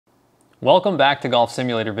Welcome back to Golf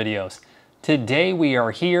Simulator videos. Today we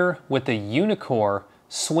are here with the UNEEKOR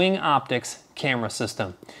Swing Optix camera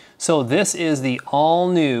system. So this is the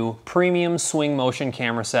all-new premium swing motion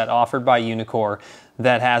camera set offered by UNEEKOR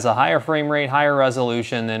that has a higher frame rate, higher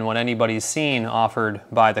resolution than what anybody's seen offered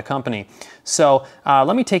by the company. So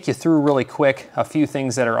let me take you through really quick a few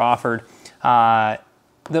things that are offered.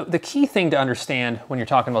 The key thing to understand when you're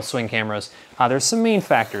talking about swing cameras, there's some main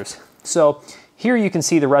factors. So here you can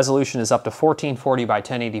see the resolution is up to 1440 by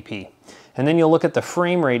 1080p. And then you'll look at the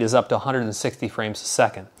frame rate is up to 160 frames a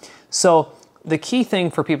second. So the key thing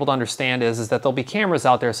for people to understand is that there'll be cameras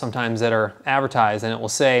out there sometimes that are advertised and it will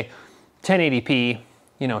say 1080p,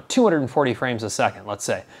 240 frames a second, let's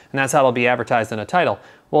say. And that's how it'll be advertised in a title.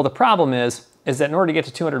 Well, the problem is that in order to get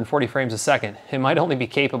to 240 frames a second, it might only be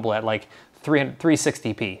capable at like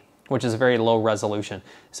 360p, which is a very low resolution.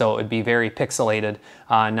 So it would be very pixelated,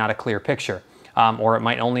 not a clear picture. Or it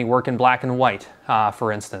might only work in black and white,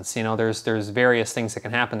 for instance. There's various things that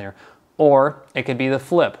can happen there. Or it could be the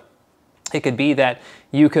flip. It could be that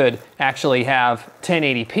you could actually have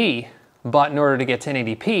 1080p, but in order to get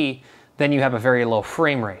 1080p, then you have a very low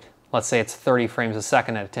frame rate. Let's say it's 30 frames a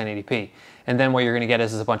second at 1080p. And then what you're going to get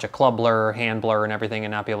is a bunch of club blur, hand blur, and everything,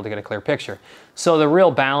 and not be able to get a clear picture. So the real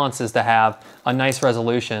balance is to have a nice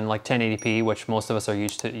resolution like 1080p, which most of us are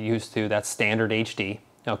used to. That's standard HD.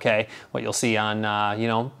 Okay, what you'll see on,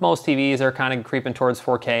 most TVs are kind of creeping towards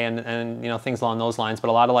 4K and things along those lines, but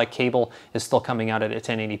a lot of like cable is still coming out at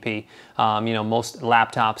 1080p. Most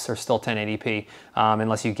laptops are still 1080p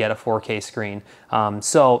unless you get a 4K screen.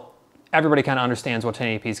 So everybody kind of understands what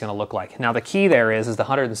 1080p is going to look like. Now the key there is the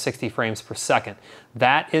 160 frames per second.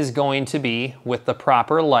 That is going to be with the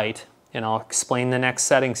proper light, and I'll explain the next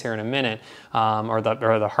settings here in a minute, or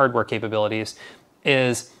the hardware capabilities,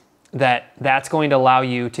 is that's going to allow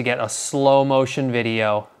you to get a slow motion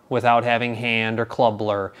video without having hand or club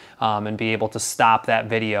blur, and be able to stop that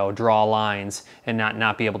video, draw lines, and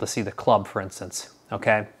not be able to see the club, for instance,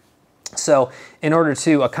 okay? So in order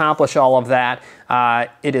to accomplish all of that,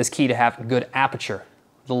 it is key to have good aperture.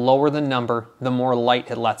 The lower the number, the more light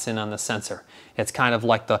it lets in on the sensor. It's kind of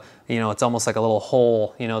like it's almost like a little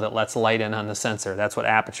hole, that lets light in on the sensor. That's what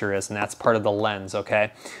aperture is, and that's part of the lens,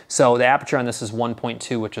 okay? So the aperture on this is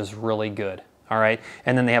 1.2, which is really good, all right?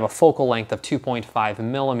 And then they have a focal length of 2.5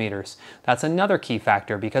 millimeters. That's another key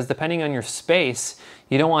factor, because depending on your space,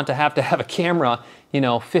 you don't want to have a camera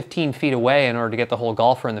 15 feet away in order to get the whole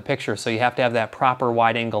golfer in the picture. So you have to have that proper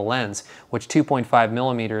wide angle lens, which 2.5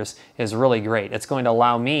 millimeters is really great. It's going to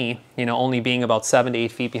allow me, only being about 7 to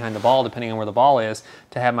 8 feet behind the ball, depending on where the ball is,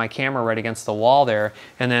 to have my camera right against the wall there.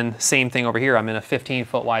 And then same thing over here. I'm in a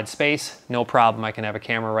 15-foot wide space. No problem. I can have a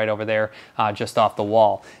camera right over there just off the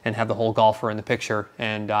wall and have the whole golfer in the picture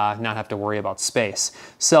and not have to worry about space.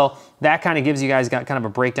 So that kind of gives you guys kind of a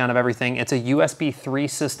breakdown of everything. It's a USB 3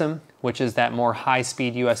 system, which is that more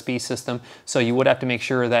high-speed USB system. So you would have to make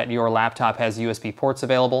sure that your laptop has USB ports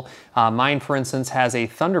available. Mine, for instance, has a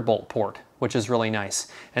Thunderbolt port, which is really nice.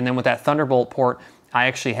 And then with that Thunderbolt port, I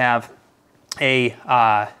actually have a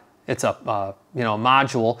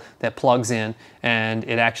module that plugs in, and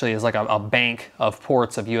it actually is like a bank of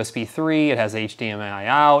ports of USB 3. It has HDMI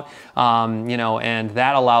out, and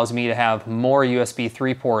that allows me to have more USB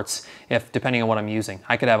 3 ports depending on what I'm using.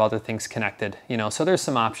 I could have other things connected, so there's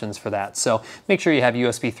some options for that. So make sure you have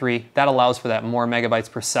USB 3. That allows for that more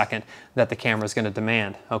megabytes per second that the camera is going to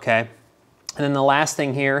demand, okay? And then the last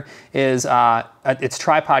thing here is it's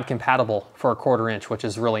tripod compatible for a 1/4 inch, which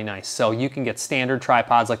is really nice. So you can get standard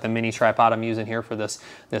tripods like the mini tripod I'm using here for this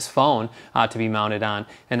phone to be mounted on,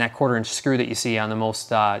 and that 1/4 inch screw that you see on the most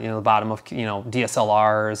the bottom of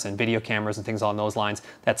DSLRs and video cameras and things along those lines.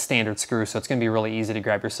 That's standard screw, so it's going to be really easy to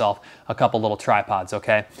grab yourself a couple little tripods.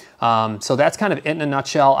 Okay, so that's kind of it in a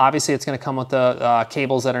nutshell. Obviously, it's going to come with the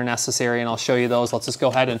cables that are necessary, and I'll show you those. Let's just go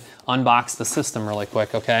ahead and unbox the system really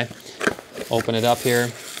quick. Okay. Open it up here.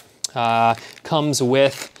 Comes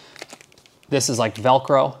with, this is like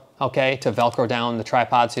Velcro, okay, to Velcro down the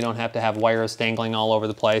tripod so you don't have to have wires dangling all over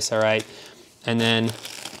the place, all right? And then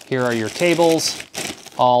here are your cables,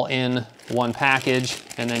 all in one package,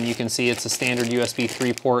 and then you can see it's a standard USB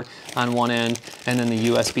 3 port on one end, and then the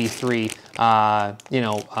USB 3,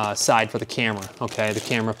 side for the camera, okay, the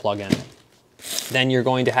camera plug-in. Then you're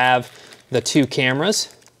going to have the 2 cameras.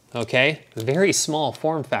 Okay, very small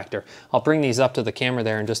form factor. I'll bring these up to the camera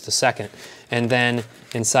there in just a second. And then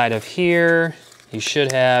inside of here, you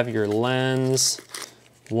should have your lens,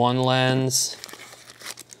 1 lens,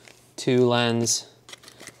 2 lens,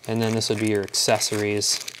 and then this would be your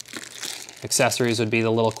accessories. Accessories would be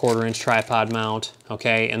the little 1/4-inch tripod mount,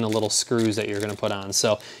 okay, and the little screws that you're gonna put on.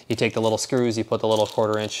 So you take the little screws, you put the little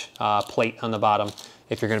 1/4-inch plate on the bottom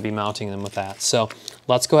if you're gonna be mounting them with that. So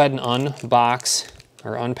let's go ahead and unbox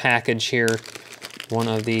or unpackage here one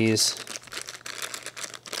of these.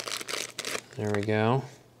 There we go.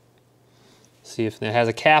 See if it has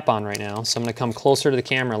a cap on right now. So I'm gonna come closer to the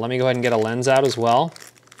camera. Let me go ahead and get a lens out as well.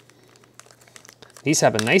 These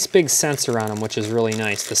have a nice big sensor on them, which is really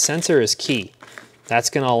nice. The sensor is key.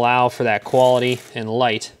 That's gonna allow for that quality and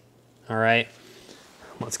light, all right?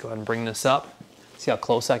 Let's go ahead and bring this up. See how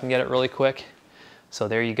close I can get it really quick? So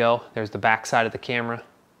there you go. There's the back side of the camera,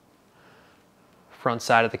 front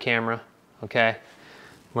side of the camera, okay?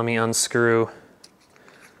 Let me unscrew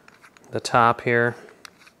the top here.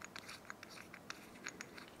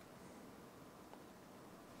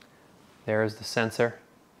 There's the sensor,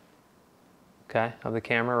 okay, of the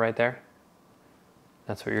camera right there.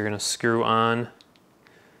 That's what you're gonna screw on.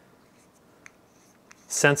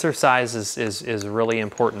 Sensor size is really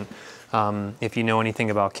important if you know anything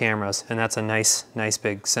about cameras, and that's a nice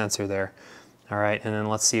big sensor there. All right, and then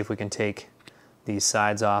let's see if we can take these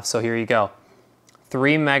sides off. So here you go.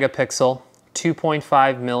 3 megapixel,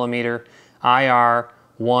 2.5 millimeter, IR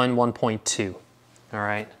 1.2. All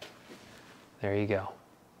right, there you go.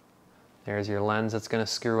 There's your lens that's gonna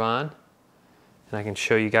screw on. And I can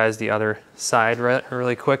show you guys the other side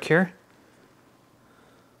really quick here.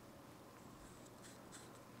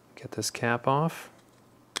 Get this cap off.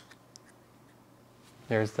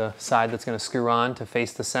 There's the side that's gonna screw on to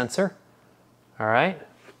face the sensor. All right.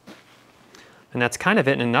 And that's kind of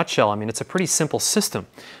it in a nutshell. I mean, it's a pretty simple system.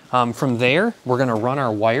 From there, we're gonna run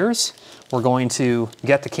our wires. We're going to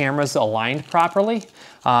get the cameras aligned properly.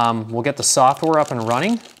 We'll get the software up and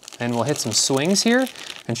running, and we'll hit some swings here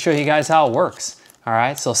and show you guys how it works. All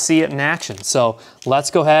right, so see it in action. So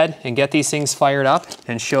let's go ahead and get these things fired up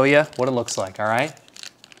and show you what it looks like, all right?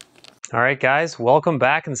 All right, guys, welcome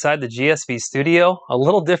back inside the GSV studio. A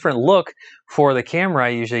little different look for the camera I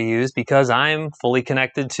usually use because I'm fully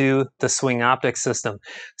connected to the Swing Optix system.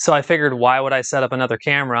 So I figured, why would I set up another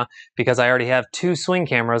camera? Because I already have 2 Swing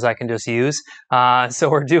cameras I can just use. So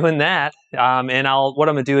we're doing that. And what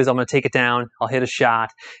I'm gonna do is I'm gonna take it down, I'll hit a shot,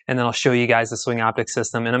 and then I'll show you guys the Swing Optix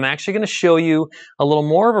system. And I'm actually gonna show you a little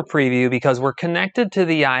more of a preview because we're connected to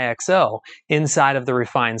the EYE XO inside of the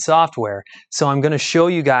refined software. So I'm gonna show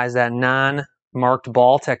you guys that non-marked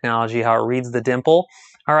ball technology, how it reads the dimple.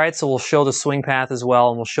 All right, so we'll show the swing path as well,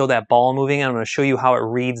 and we'll show that ball moving, and I'm going to show you how it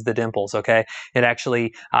reads the dimples, okay? It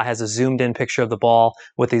actually has a zoomed-in picture of the ball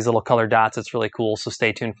with these little colored dots. It's really cool, so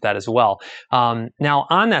stay tuned for that as well. Now,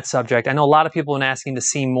 on that subject, I know a lot of people have been asking to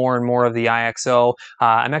see more and more of the EYE XO.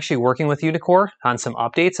 I'm actually working with UNEEKOR on some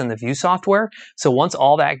updates in the View software, so once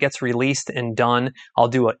all that gets released and done, I'll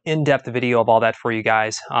do an in-depth video of all that for you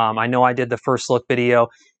guys. I know I did the first look video.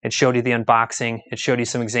 It showed you the unboxing. It showed you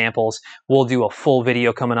some examples. We'll do a full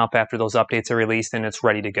video coming up after those updates are released and it's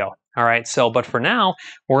ready to go. All right, so, but for now,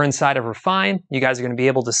 we're inside of Refine. You guys are gonna be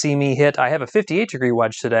able to see me hit, I have a 58-degree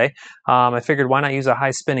wedge today. I figured why not use a high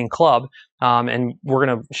spinning club? And we're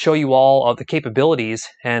gonna show you all of the capabilities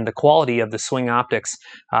and the quality of the Swing Optix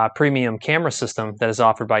premium camera system that is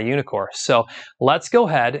offered by UNEEKOR. So let's go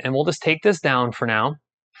ahead and we'll just take this down for now.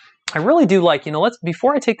 I really do like,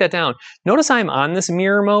 before I take that down, notice I'm on this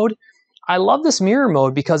mirror mode. I love this mirror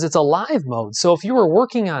mode because it's a live mode. So if you were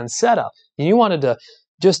working on setup and you wanted to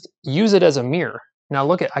just use it as a mirror. Now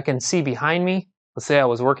look, I can see behind me. Let's say I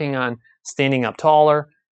was working on standing up taller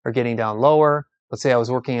or getting down lower. Let's say I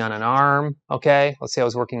was working on an arm, okay? Let's say I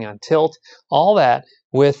was working on tilt. All that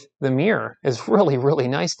with the mirror is really, really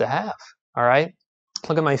nice to have, all right?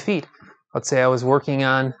 Look at my feet. Let's say I was working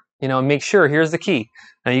on, make sure, here's the key.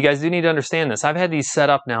 Now you guys do need to understand this. I've had these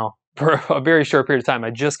set up now for a very short period of time.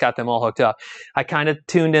 I just got them all hooked up. I kind of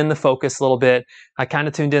tuned in the focus a little bit. I kind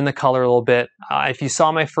of tuned in the color a little bit. If you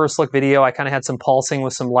saw my first look video, I kind of had some pulsing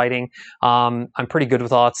with some lighting. I'm pretty good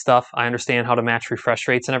with all that stuff. I understand how to match refresh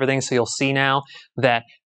rates and everything. So you'll see now that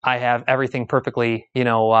I have everything perfectly,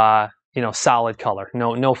 solid color,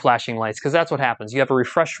 no flashing lights, because that's what happens. You have a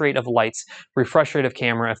refresh rate of lights, refresh rate of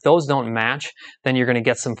camera. If those don't match, then you're going to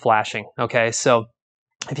get some flashing. Okay, so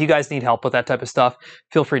if you guys need help with that type of stuff,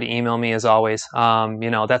 feel free to email me as always.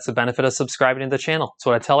 That's the benefit of subscribing to the channel. That's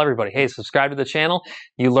what I tell everybody. Hey, subscribe to the channel.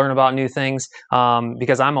 You learn about new things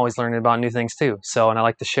because I'm always learning about new things too. So, and I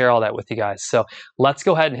like to share all that with you guys. So let's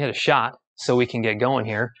go ahead and hit a shot so we can get going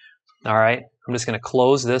here. All right, I'm just going to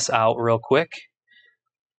close this out real quick.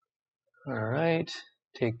 All right,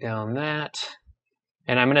 take down that.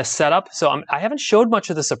 And I'm going to set up. So I haven't showed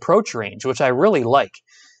much of this approach range, which I really like.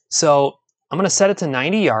 So I'm going to set it to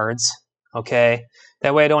 90 yards. okay?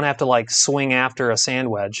 That way I don't have to like swing after a sand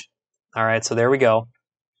wedge. All right, so there we go.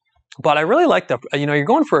 But I really like the, you know, you're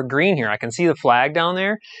going for a green here. I can see the flag down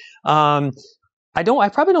there. I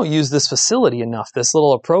probably don't use this facility enough, this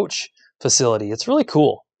little approach facility. It's really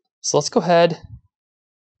cool. So let's go ahead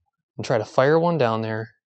and try to fire one down there.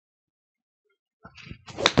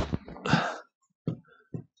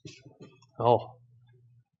 Oh,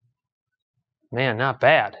 man, not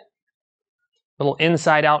bad. A little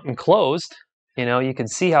inside out and closed. You know, you can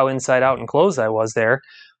see how inside out and closed I was there.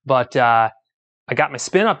 But I got my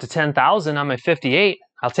spin up to 10,000 on my 58.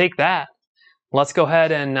 I'll take that. Let's go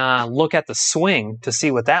ahead and look at the swing to see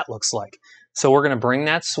what that looks like. So we're going to bring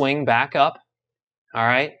that swing back up. All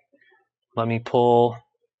right. Let me pull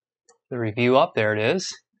the review up. There it is.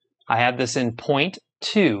 I have this in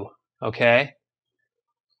 0.2. Okay.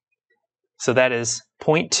 So that is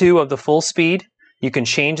 0.2 of the full speed. You can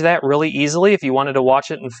change that really easily if you wanted to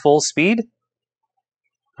watch it in full speed.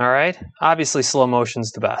 All right. Obviously, slow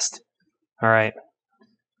motion's the best. All right.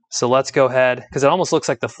 So let's go ahead, because it almost looks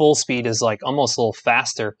like the full speed is like almost a little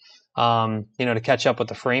faster, you know, to catch up with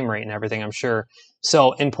the frame rate and everything, I'm sure.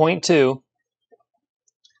 So in 0.2,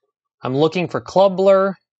 I'm looking for club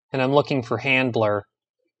blur and I'm looking for hand blur.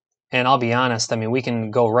 And I'll be honest, I mean, we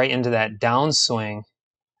can go right into that downswing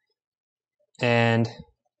and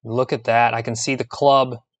look at that. I can see the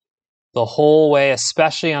club the whole way,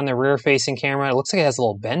 especially on the rear facing camera. It looks like it has a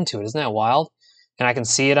little bend to it. Isn't that wild? And I can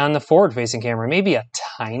see it on the forward-facing camera. Maybe a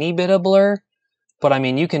tiny bit of blur, but I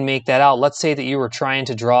mean, you can make that out. Let's say that you were trying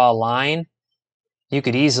to draw a line. You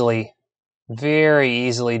could easily, very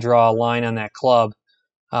easily draw a line on that club,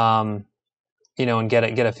 you know, and get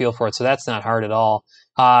a feel for it. So that's not hard at all.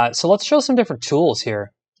 So let's show some different tools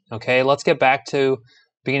here. Okay, let's get back to the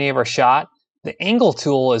beginning of our shot. The angle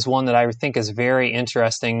tool is one that I think is very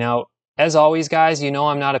interesting. Now, as always, guys, you know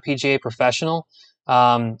I'm not a PGA professional.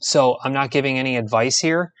 So I'm not giving any advice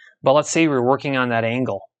here, but let's say we're working on that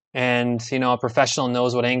angle and, you know, a professional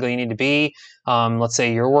knows what angle you need to be. Let's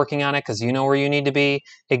say you're working on it because you know where you need to be.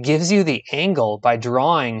 It gives you the angle by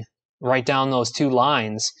drawing right down those two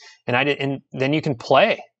lines. And then you can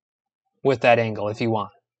play with that angle if you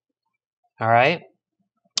want. All right.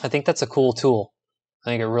 I think that's a cool tool.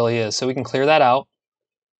 I think it really is. So we can clear that out.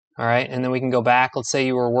 All right, and then we can go back. Let's say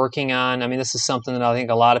you were working on, I mean, this is something that I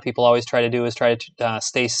think a lot of people always try to do is try to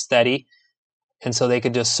stay steady. And so they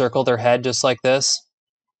could just circle their head just like this.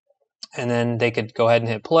 And then they could go ahead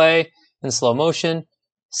and hit play in slow motion,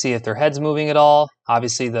 see if their head's moving at all.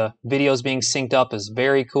 Obviously, the video's being synced up is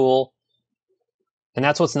very cool. And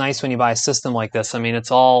that's what's nice when you buy a system like this. I mean,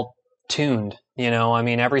 it's all tuned, you know. I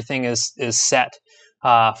mean, everything is set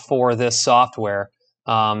for this software.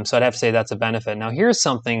 So I'd have to say that's a benefit. Now here's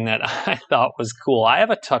something that I thought was cool. I have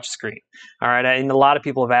a touch screen. All right, and a lot of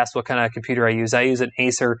people have asked what kind of computer I use. I use an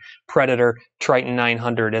Acer Predator Triton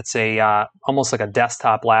 900. It's a almost like a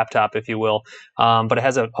desktop laptop, if you will, but it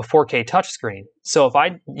has a 4K touch screen. So if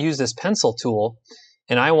I use this pencil tool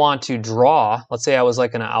and I want to draw, let's say I was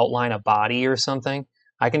like going to outline a body or something,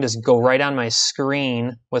 I can just go right on my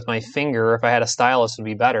screen with my finger. If I had a stylus, it would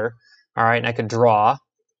be better. All right, and I could draw.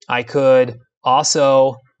 I could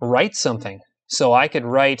also write something. So I could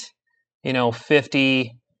write, you know,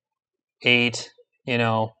 58, you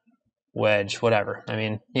know, wedge, whatever. I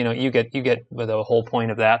mean, you know, you get the whole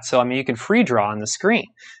point of that. So I mean, you can free draw on the screen.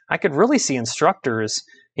 I could really see instructors,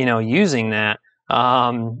 you know, using that,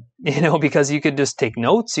 you know, because you could just take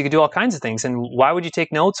notes. You could do all kinds of things. And why would you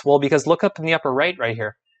take notes? Well, because look up in the upper right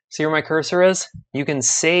here. See where my cursor is? You can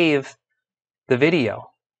save the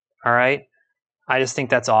video. All right. I just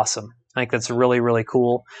think that's awesome. I think that's really, really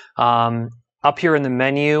cool. Up here in the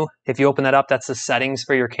menu, if you open that up, that's the settings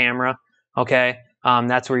for your camera. Okay,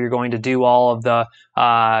 that's where you're going to do all of the,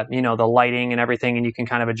 you know, the lighting and everything, and you can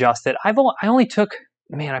kind of adjust it. I only took,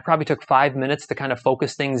 man, I probably took 5 minutes to kind of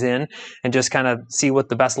focus things in and just kind of see what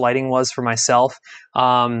the best lighting was for myself.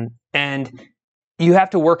 And you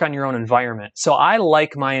have to work on your own environment. So I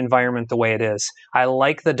like my environment the way it is. I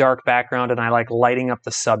like the dark background and I like lighting up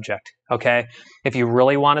the subject, okay? If you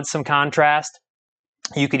really wanted some contrast,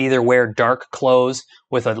 you could either wear dark clothes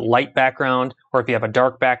with a light background, or if you have a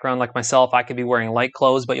dark background like myself, I could be wearing light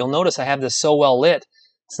clothes, but you'll notice I have this so well lit,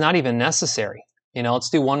 it's not even necessary. You know,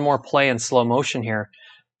 let's do one more play in slow motion here.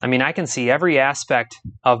 I mean, I can see every aspect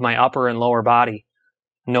of my upper and lower body,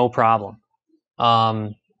 no problem.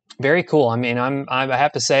 Very cool. I mean, I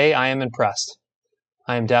have to say, I am impressed.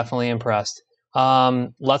 I am definitely impressed.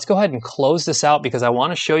 Let's go ahead and close this out because I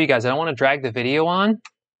want to show you guys, I don't want to drag the video on,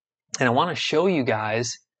 and I want to show you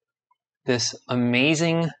guys this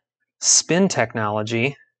amazing spin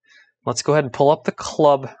technology Let's go ahead and pull up the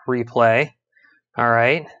club replay. All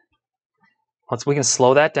right. We can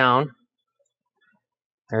slow that down.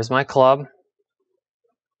 There's my club.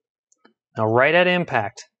 Now right at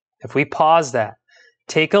impact, if we pause that,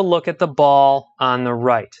 take a look at the ball on the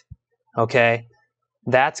right, okay?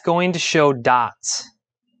 That's going to show dots,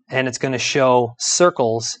 and it's going to show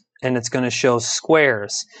circles, and it's going to show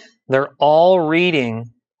squares. They're all reading.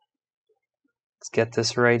 Let's get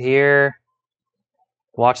this right here.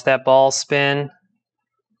 Watch that ball spin.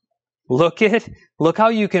 Look how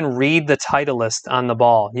you can read the Titleist on the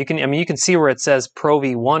ball. You can see where it says Pro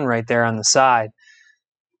V1 right there on the side.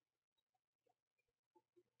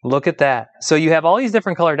 Look at that. So you have all these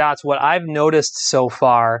different color dots. What I've noticed so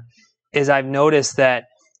far is I've noticed that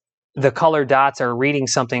the color dots are reading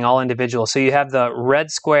something all individual. So you have the red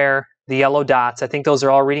square, the yellow dots. I think those are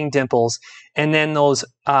all reading dimples. And then those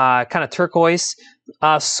kind of turquoise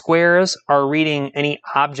squares are reading any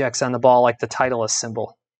objects on the ball, like the Titleist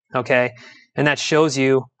symbol. Okay? And that shows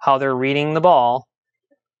you how they're reading the ball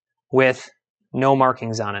with no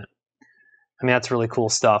markings on it. I mean, that's really cool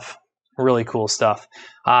stuff. Really cool stuff.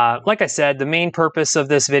 Like I said, the main purpose of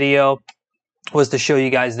this video was to show you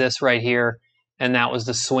guys this right here, and that was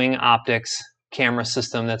the Swing Optix camera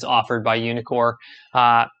system that's offered by UNEEKOR.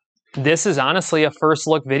 This is honestly a first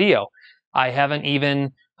look video. I haven't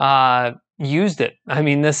even used it. I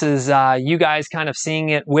mean, this is you guys kind of seeing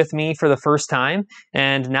it with me for the first time,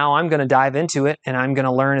 and now I'm going to dive into it, and I'm going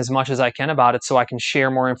to learn as much as I can about it so I can share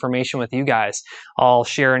more information with you guys. I'll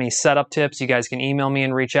share any setup tips. You guys can email me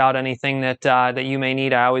and reach out anything that that you may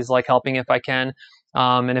need. I always like helping if I can.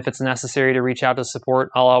 And if it's necessary to reach out to support,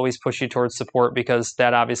 I'll always push you towards support, because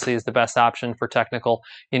that obviously is the best option for technical,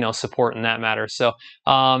 support in that matter. So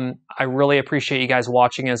I really appreciate you guys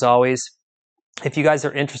watching as always. If you guys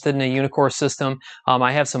are interested in a UNEEKOR system,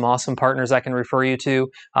 I have some awesome partners I can refer you to.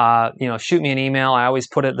 Shoot me an email. I always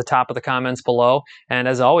put it at the top of the comments below. And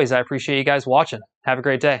as always, I appreciate you guys watching. Have a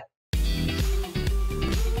great day.